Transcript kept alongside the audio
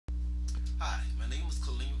Hi, my name is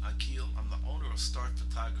Kaleem Akil. I'm the owner of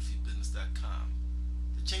StartPhotographyBusiness.com.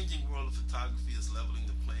 The changing world of photography is leveling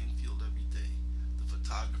the playing field every day. The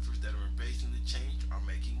photographers that are embracing the change are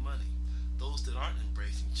making money. Those that aren't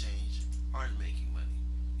embracing change aren't making money.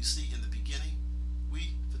 You see, in the beginning,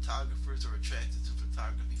 we photographers are attracted to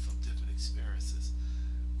photography from different experiences.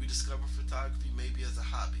 We discover photography maybe as a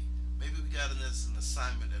hobby. Maybe we got it as an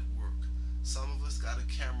assignment at work. Some of us got a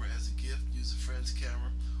camera as a gift, use a friend's camera,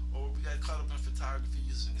 or we got caught up in photography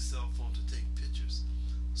using a cell phone to take pictures.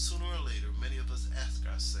 Sooner or later, many of us ask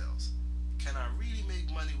ourselves, can I really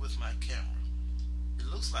make money with my camera?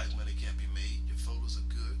 It looks like money can be made. Your photos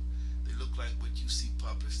are good. They look like what you see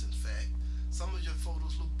published. In fact, some of your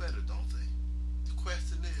photos look better, don't they? The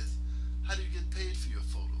question is, how do you get paid for your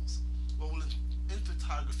photos? Well, in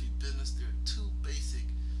photography business, there are two basic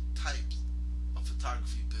types of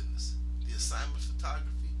photography business: the assignment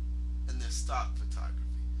photography and their stock photography.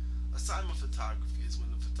 Assignment photography is when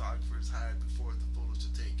the photographer is hired before the photos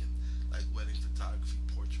are taken, like wedding photography,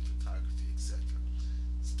 portrait photography, etc.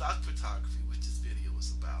 Stock photography, which this video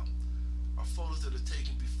is about, are photos that are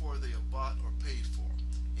taken before they are bought or paid for.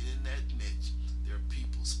 And in that niche, there are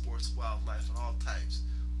people, sports, wildlife, and all types.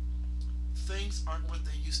 Things aren't what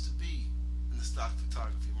they used to be in the stock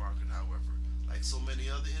photography market, however. Like so many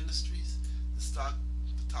other industries, the stock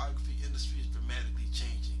photography industry is dramatically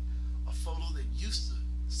changing. A photo that used to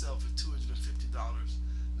sell for $250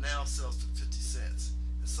 now sells for 50 cents.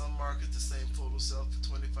 In some markets, the same photo sells for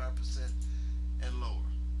 25% and lower.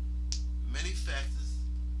 Many factors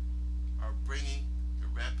are bringing the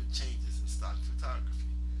rapid changes in stock photography.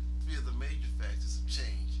 Three of the major factors of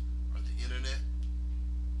change are the internet,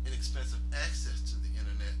 inexpensive access to the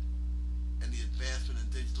internet, and the advancement in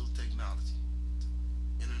digital technology.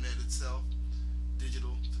 The internet itself,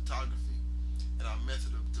 digital photography, and our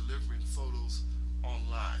method of delivering photos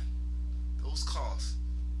online. Those costs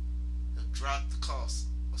have dropped the cost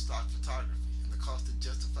of stock photography, and the cost that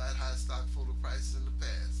justified high stock photo prices in the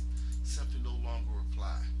past simply no longer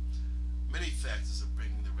apply. Many factors are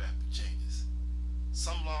bringing the rapid changes.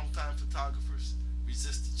 Some longtime photographers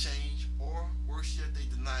resist the change, or worse yet, they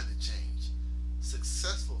deny the change.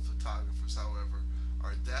 Successful photographers, however,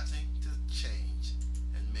 are adapting to change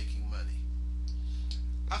and making money.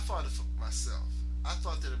 I fought it for myself. I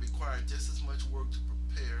thought that it required just as much work to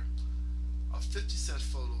prepare a 50-cent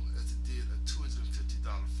photo as it did a $250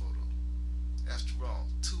 photo. After all,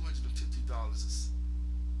 $250 is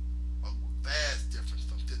a vast difference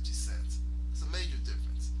from 50 cents. It's a major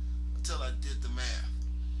difference until I did the math.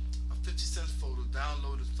 A 50-cent photo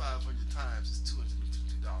downloaded 500 times is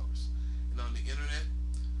 $250. And on the internet,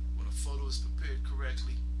 when a photo is prepared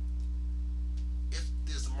correctly, if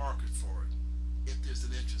there's a market for it, if there's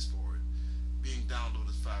an interest for it, being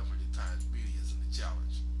downloaded 500 times really isn't a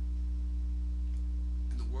challenge.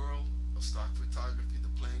 In the world of stock photography,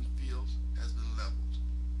 the playing field has been leveled.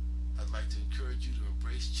 I'd like to encourage you to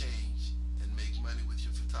embrace change and make money with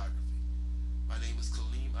your photography. My name is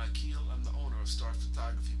Kaleem Akil. I'm the owner of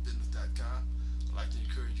StartPhotographyBusiness.com. I'd like to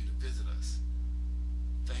encourage you to visit us.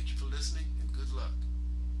 Thank you for listening, and good luck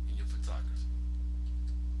in your photography.